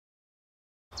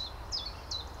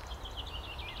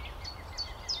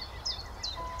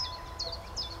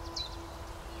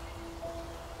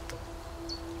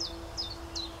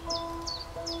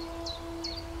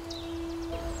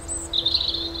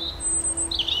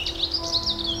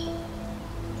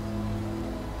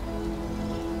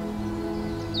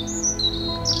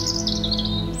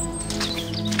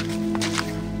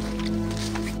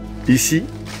Ici,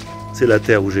 c'est la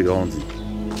terre où j'ai grandi.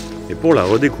 Et pour la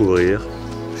redécouvrir,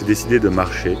 j'ai décidé de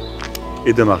marcher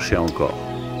et de marcher encore.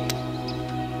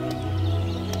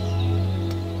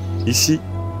 Ici,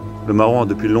 le marron a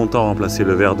depuis longtemps remplacé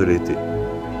le vert de l'été.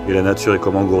 Et la nature est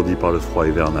comme engourdie par le froid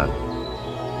hivernal.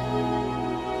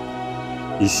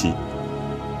 Ici,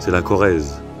 c'est la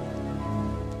Corrèze.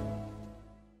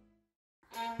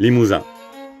 Limousin,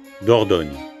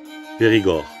 Dordogne,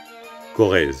 Périgord,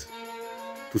 Corrèze.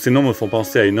 Tous ces noms me font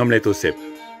penser à une omelette au cèpe,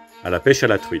 à la pêche à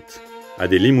la truite, à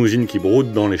des limousines qui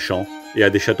broutent dans les champs et à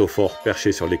des châteaux forts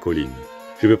perchés sur les collines.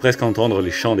 Je peux presque entendre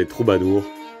les chants des troubadours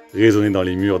résonner dans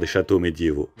les murs des châteaux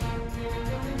médiévaux.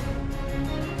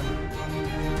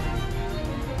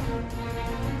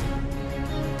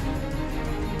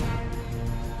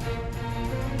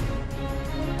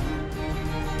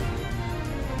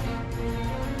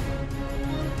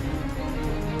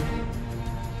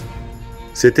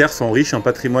 Ces terres sont riches en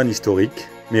patrimoine historique,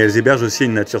 mais elles hébergent aussi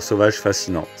une nature sauvage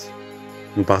fascinante.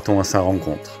 Nous partons à sa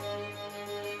rencontre.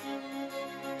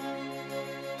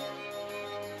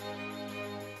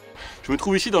 Je me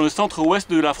trouve ici dans le centre-ouest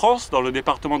de la France, dans le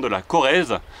département de la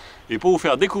Corrèze. Et pour vous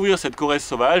faire découvrir cette Corrèze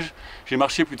sauvage, j'ai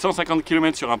marché plus de 150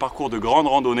 km sur un parcours de grande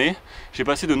randonnée. J'ai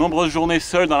passé de nombreuses journées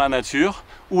seul dans la nature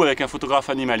ou avec un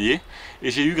photographe animalier. Et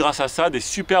j'ai eu grâce à ça des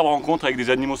superbes rencontres avec des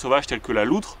animaux sauvages tels que la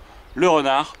loutre, le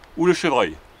renard ou le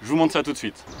chevreuil. Je vous montre ça tout de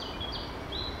suite.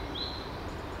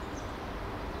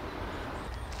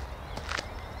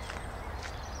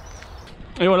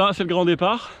 Et voilà, c'est le grand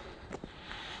départ.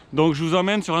 Donc je vous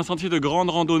emmène sur un sentier de grande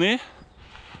randonnée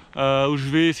où je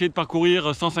vais essayer de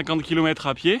parcourir 150 km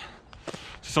à pied.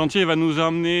 Ce sentier va nous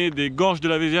emmener des gorges de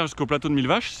la Vézère jusqu'au plateau de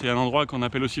Millevaches. C'est un endroit qu'on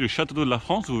appelle aussi le château d'eau de la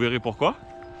France, vous verrez pourquoi.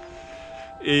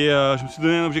 Et je me suis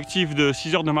donné un objectif de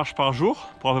 6 heures de marche par jour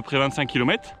pour à peu près 25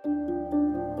 km.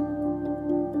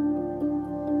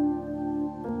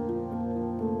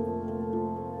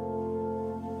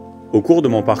 Au cours de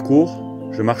mon parcours,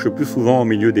 je marche plus souvent au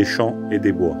milieu des champs et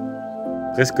des bois.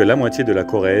 Presque la moitié de la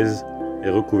Corrèze est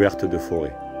recouverte de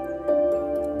forêts.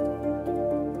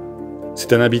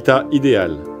 C'est un habitat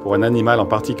idéal pour un animal en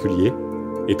particulier,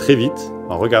 et très vite,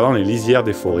 en regardant les lisières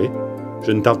des forêts,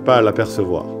 je ne tarde pas à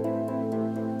l'apercevoir.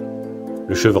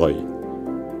 Le chevreuil.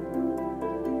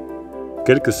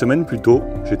 Quelques semaines plus tôt,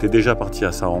 j'étais déjà parti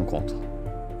à sa rencontre.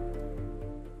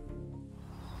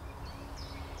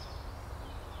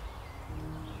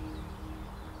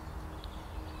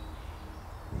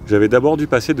 J'avais d'abord dû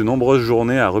passer de nombreuses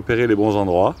journées à repérer les bons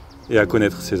endroits et à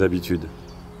connaître ses habitudes.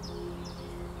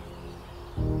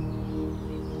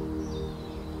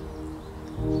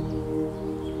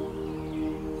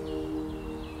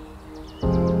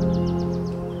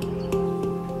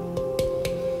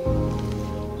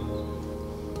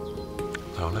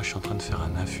 Alors là, je suis en train de faire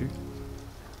un affût.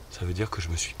 Ça veut dire que je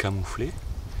me suis camouflé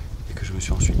et que je me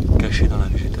suis ensuite caché dans la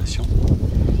végétation.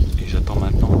 Et j'attends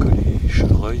maintenant que les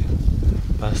chevreuils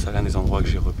passe à l'un des endroits que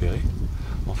j'ai repérés.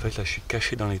 En fait, là, je suis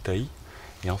caché dans les taillis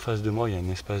et en face de moi, il y a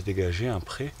un espace dégagé, un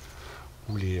pré,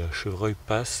 où les chevreuils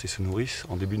passent et se nourrissent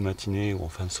en début de matinée ou en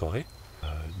fin de soirée.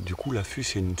 Du coup, l'affût,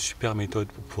 c'est une super méthode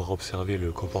pour pouvoir observer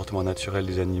le comportement naturel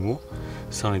des animaux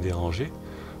sans les déranger,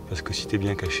 parce que si tu es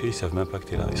bien caché, ils savent même pas que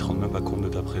tu es là, ils se rendent même pas compte de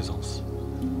ta présence.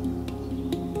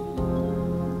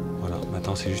 Voilà,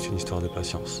 maintenant c'est juste une histoire de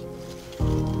patience.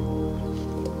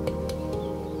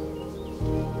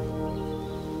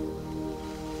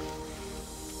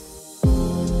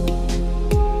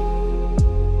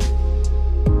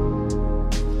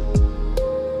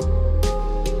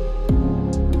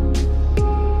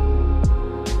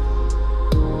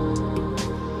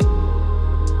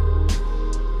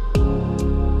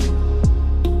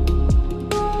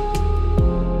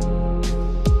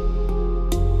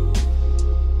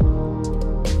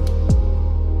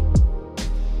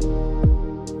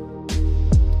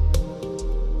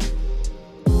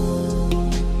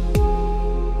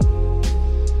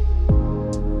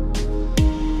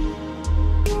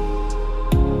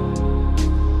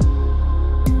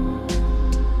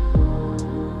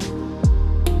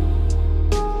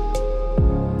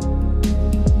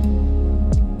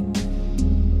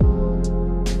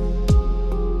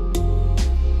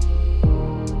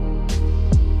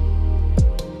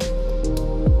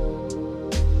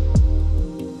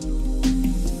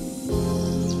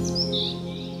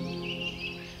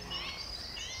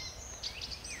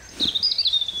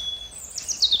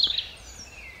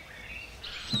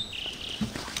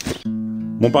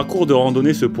 Mon parcours de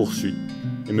randonnée se poursuit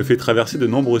et me fait traverser de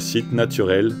nombreux sites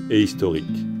naturels et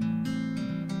historiques.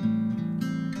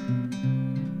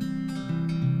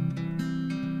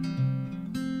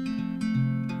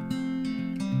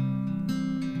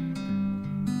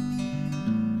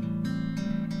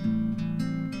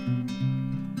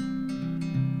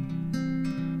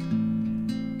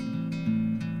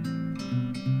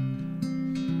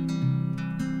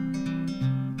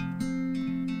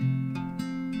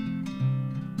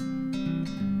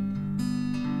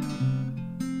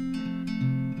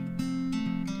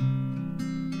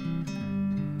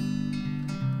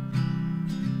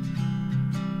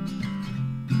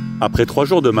 Après 3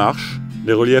 jours de marche,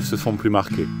 les reliefs se font plus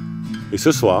marqués. Et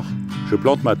ce soir, je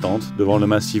plante ma tente devant le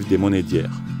massif des Monédières.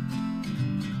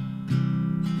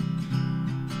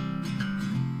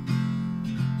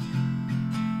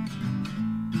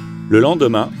 Le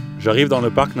lendemain, j'arrive dans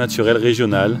le parc naturel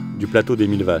régional du Plateau des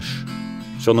Millevaches,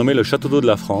 surnommé le château d'eau de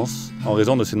la France en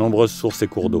raison de ses nombreuses sources et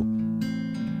cours d'eau.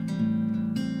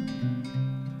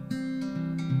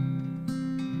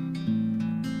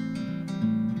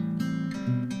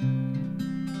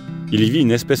 Il y vit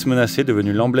une espèce menacée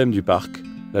devenue l'emblème du parc,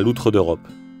 la loutre d'Europe.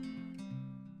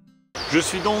 Je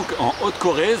suis donc en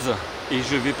Haute-Corrèze et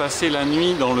je vais passer la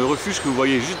nuit dans le refuge que vous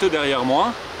voyez juste derrière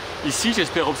moi. Ici,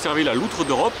 j'espère observer la loutre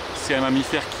d'Europe. C'est un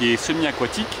mammifère qui est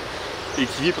semi-aquatique et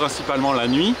qui vit principalement la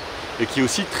nuit et qui est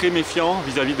aussi très méfiant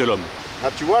vis-à-vis de l'homme. Ah,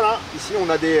 tu vois là, ici on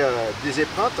a des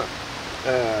épreintes.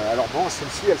 Alors bon,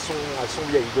 celles-ci elles sont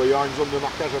vieilles. Il doit y avoir une zone de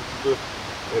marquage un petit peu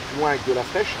plus loin avec de la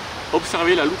flèche.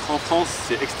 Observer la loutre en France,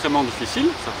 c'est extrêmement difficile.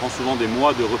 Ça prend souvent des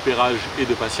mois de repérage et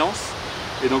de patience.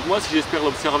 Et donc moi, si j'espère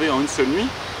l'observer en une seule nuit,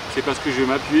 c'est parce que je vais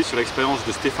m'appuyer sur l'expérience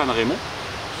de Stéphane Raimond,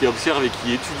 qui observe et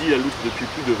qui étudie la loutre depuis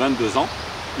plus de 22 ans.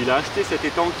 Il a acheté cet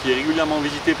étang qui est régulièrement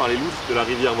visité par les loutres de la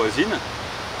rivière voisine.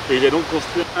 Et il a donc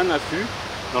construit un affût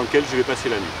dans lequel je vais passer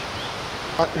la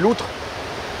nuit. Loutre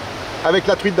avec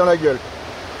la truite dans la gueule.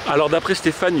 Alors d'après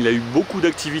Stéphane, il a eu beaucoup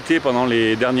d'activités pendant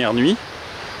les dernières nuits.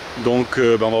 Donc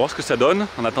on va voir ce que ça donne.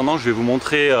 En attendant, je vais vous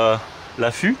montrer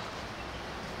l'affût.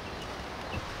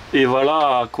 Et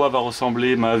voilà à quoi va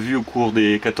ressembler ma vue au cours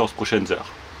des 14 prochaines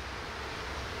heures.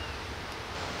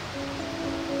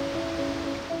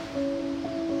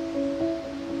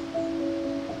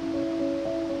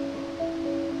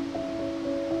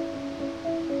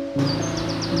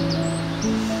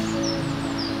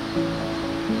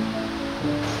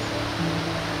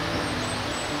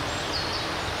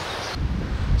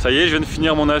 Ça y est, je viens de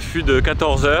finir mon affût de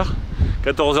 14 heures.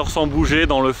 14 heures sans bouger,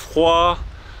 dans le froid.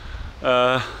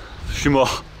 Je suis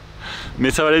mort. Mais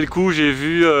ça valait le coup, j'ai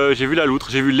vu la loutre,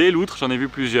 j'ai vu les loutres, j'en ai vu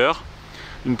plusieurs.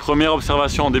 Une première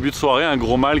observation en début de soirée, un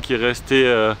gros mâle qui est resté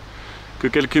que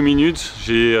quelques minutes.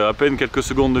 J'ai à peine quelques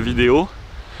secondes de vidéo.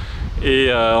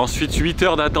 Et ensuite 8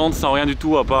 heures d'attente sans rien du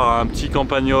tout à part un petit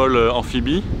campagnol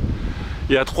amphibie.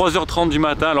 Et à 3h30 du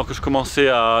matin, alors que je commençais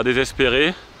à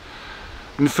désespérer,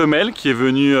 une femelle qui est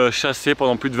venue chasser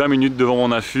pendant plus de 20 minutes devant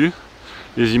mon affût.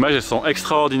 Les images elles sont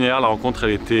extraordinaires, la rencontre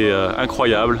elle était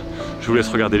incroyable. Je vous laisse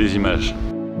regarder les images.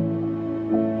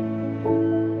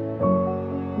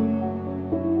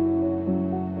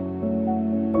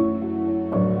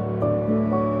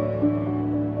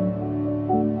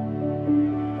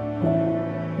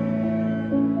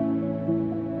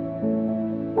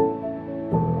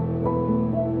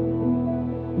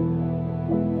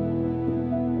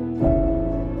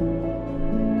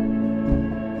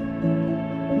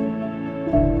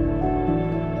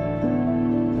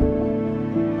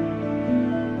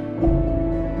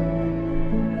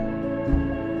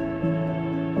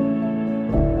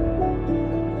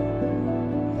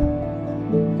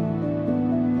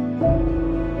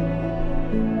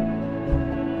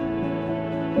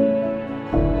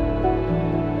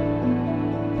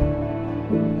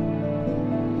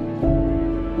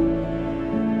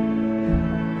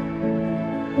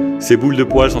 Ces boules de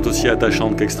poils sont aussi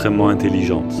attachantes qu'extrêmement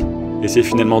intelligentes. Et c'est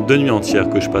finalement 2 nuits entières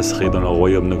que je passerai dans leur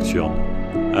royaume nocturne,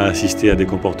 à assister à des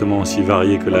comportements aussi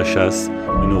variés que la chasse,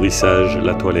 le nourrissage,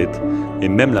 la toilette, et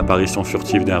même l'apparition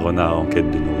furtive d'un renard en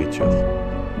quête de nourriture.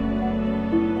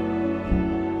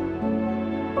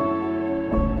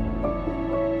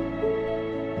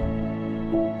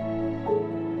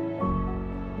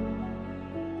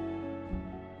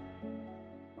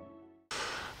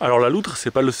 Alors la loutre,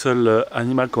 c'est pas le seul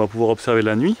animal qu'on va pouvoir observer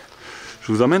la nuit.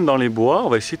 Je vous emmène dans les bois, on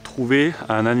va essayer de trouver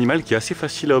un animal qui est assez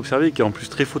facile à observer et qui est en plus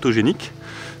très photogénique.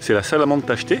 C'est la salamandre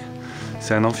tachetée.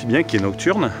 C'est un amphibien qui est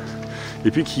nocturne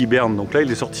et puis qui hiberne. Donc là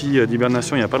il est sorti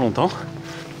d'hibernation il n'y a pas longtemps.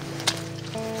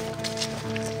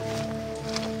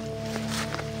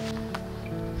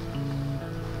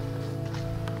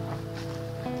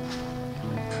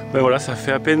 Ben voilà, ça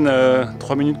fait à peine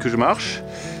 3 minutes que je marche.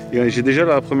 Et j'ai déjà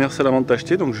la première salamandre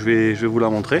tachetée, donc je vais vous la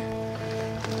montrer.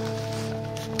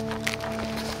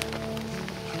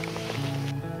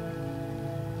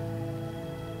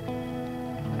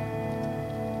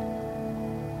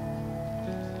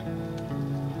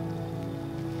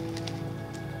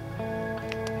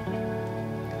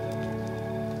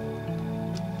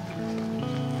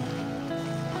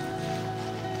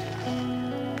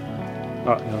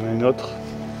 Ah, il y en a une autre.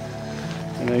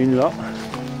 Il y en a une là.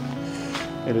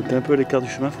 Elle était un peu à l'écart du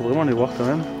chemin, il faut vraiment les voir quand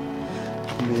même.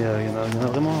 Mais il y en a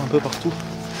vraiment un peu partout.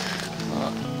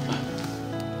 Voilà.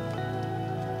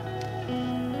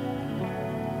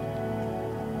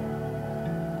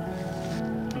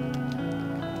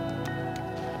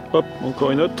 Hop,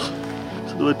 encore une autre.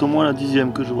 Ça doit être au moins la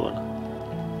 10e que je vois là.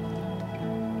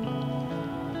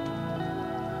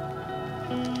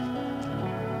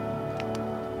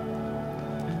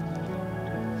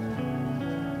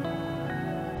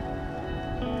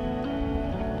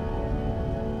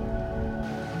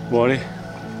 Bon allez,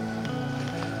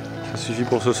 ça suffit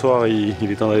pour ce soir,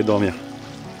 il est temps d'aller dormir.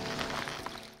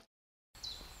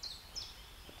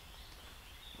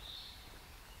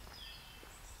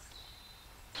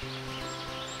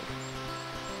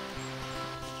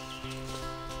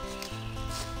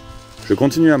 Je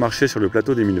continue à marcher sur le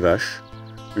plateau des Millevaches,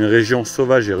 une région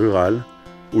sauvage et rurale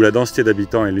où la densité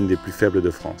d'habitants est l'une des plus faibles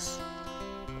de France.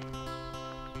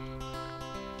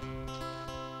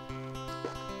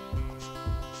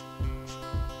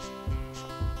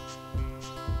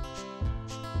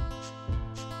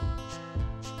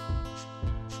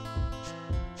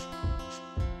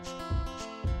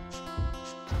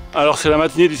 Alors c'est la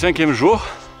matinée du 5e jour,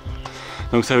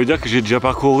 donc ça veut dire que j'ai déjà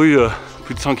parcouru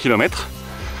plus de 100 km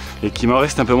et qu'il m'en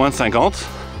reste un peu moins de 50.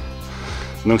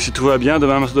 Donc si tout va bien,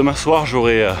 demain soir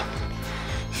j'aurai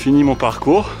fini mon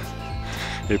parcours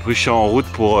et puis je suis en route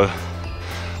pour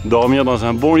dormir dans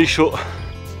un bon lit chaud.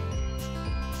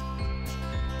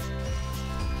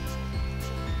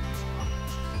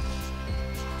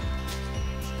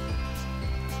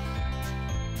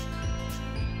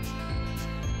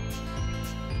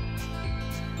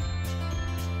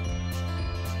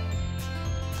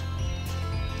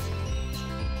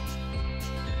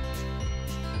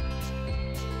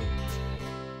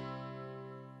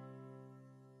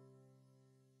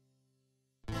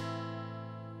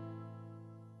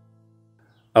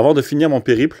 Avant de finir mon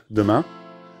périple, demain,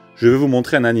 je vais vous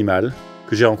montrer un animal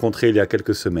que j'ai rencontré il y a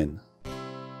quelques semaines.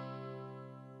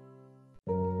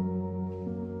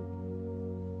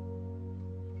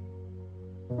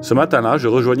 Ce matin-là, je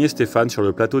rejoignais Stéphane sur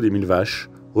le plateau des Millevaches,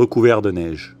 recouvert de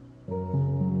neige.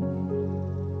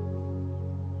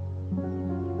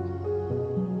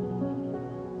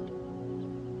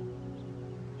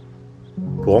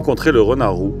 Pour rencontrer le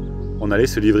renard roux, on allait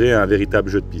se livrer à un véritable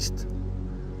jeu de piste.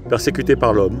 Persécuté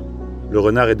par l'homme, le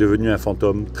renard est devenu un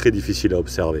fantôme très difficile à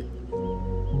observer.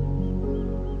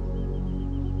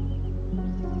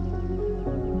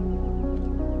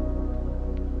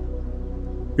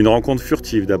 Une rencontre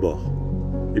furtive d'abord,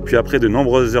 et puis après de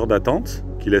nombreuses heures d'attente,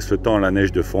 qui laissent le temps à la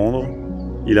neige de fondre,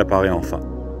 il apparaît enfin.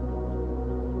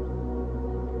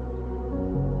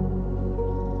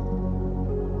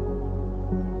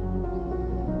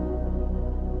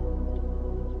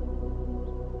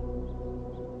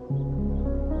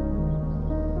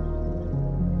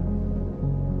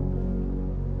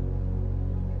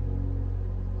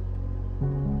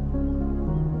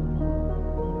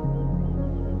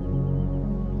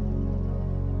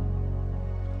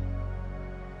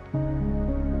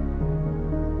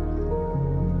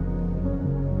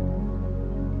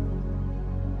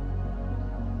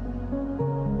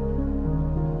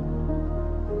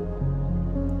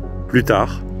 Plus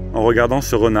tard, en regardant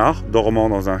ce renard dormant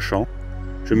dans un champ,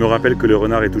 je me rappelle que le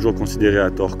renard est toujours considéré à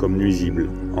tort comme nuisible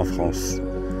en France.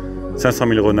 500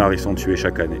 000 renards y sont tués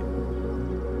chaque année.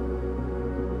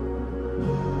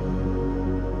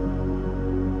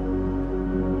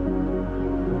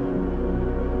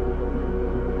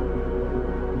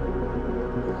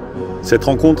 Cette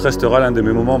rencontre restera l'un de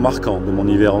mes moments marquants de mon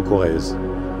hiver en Corrèze,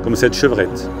 comme cette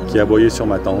chevrette qui aboyait sur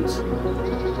ma tente,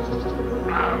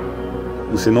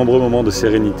 ou ces nombreux moments de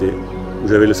sérénité où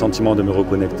j'avais le sentiment de me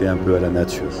reconnecter un peu à la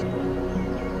nature.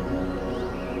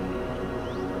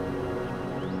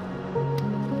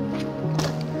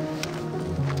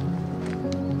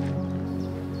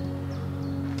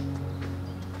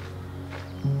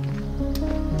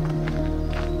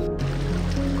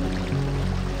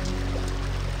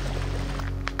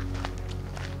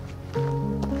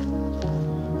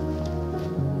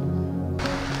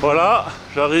 Voilà,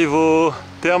 j'arrive au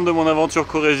terme de mon aventure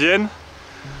corrézienne.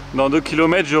 Dans 2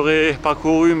 km, j'aurai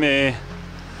parcouru mes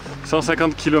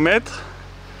 150 km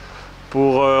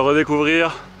pour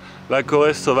redécouvrir la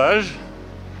Corrèze sauvage.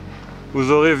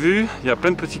 Vous aurez vu, il y a plein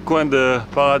de petits coins de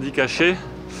paradis cachés.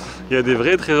 Il y a des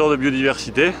vrais trésors de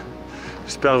biodiversité.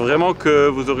 J'espère vraiment que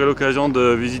vous aurez l'occasion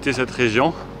de visiter cette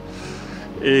région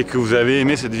et que vous avez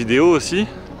aimé cette vidéo aussi.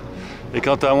 Et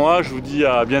quant à moi, je vous dis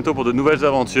à bientôt pour de nouvelles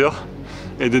aventures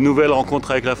et de nouvelles rencontres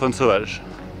avec la faune sauvage.